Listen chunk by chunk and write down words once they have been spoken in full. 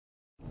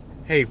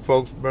Hey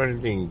folks,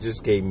 Bernadine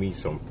just gave me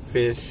some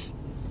fish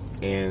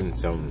and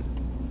some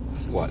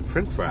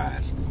French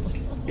fries.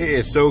 It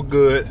is so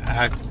good.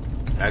 I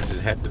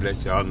just have to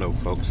let y'all know,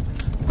 folks.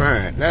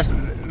 Bern,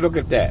 look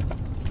at that.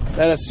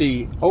 Let us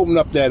see. Open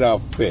up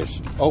that fish.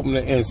 Open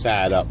the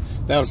inside up.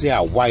 Let us see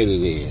how white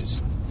it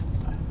is.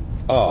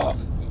 Oh,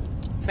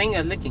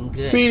 finger looking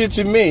good. Feed it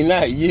to me,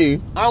 not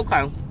you.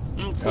 Okay.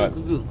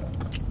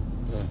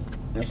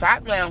 It's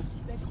hot now.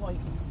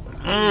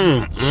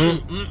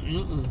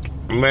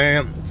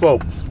 Man,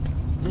 folks,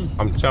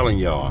 I'm telling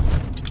y'all,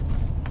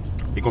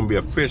 it's gonna be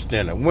a fish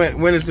dinner.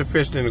 When is the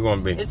fish dinner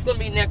gonna be? It's gonna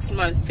be next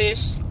month.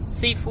 Fish,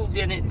 seafood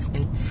dinner,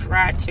 and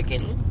fried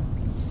chicken.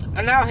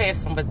 And I'll have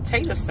some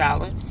potato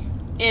salad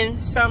and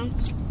some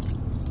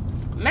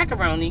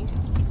macaroni.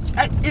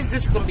 This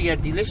is gonna be a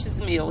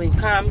delicious meal and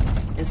come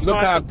and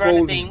sponsor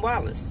Bernadine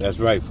Wallace. That's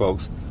right,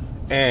 folks.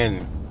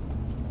 And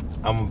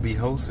I'm gonna be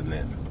hosting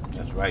it.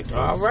 That's right, folks.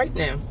 All right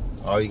now.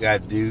 All you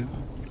gotta do.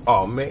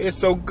 Oh man, it's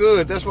so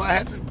good. That's why I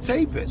had to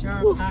tape it.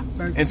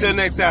 Until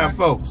next time,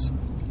 folks.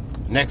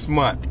 Next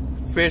month,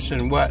 fish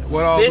and what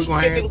all fish, we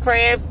gonna have? Chicken,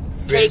 crab,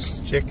 cakes,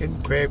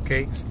 chicken, crab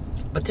cakes,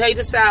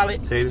 potato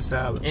salad,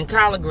 and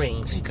collard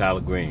greens.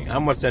 How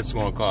much that's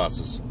gonna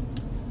cost us?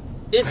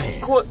 It's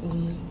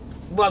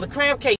well, the crab cake.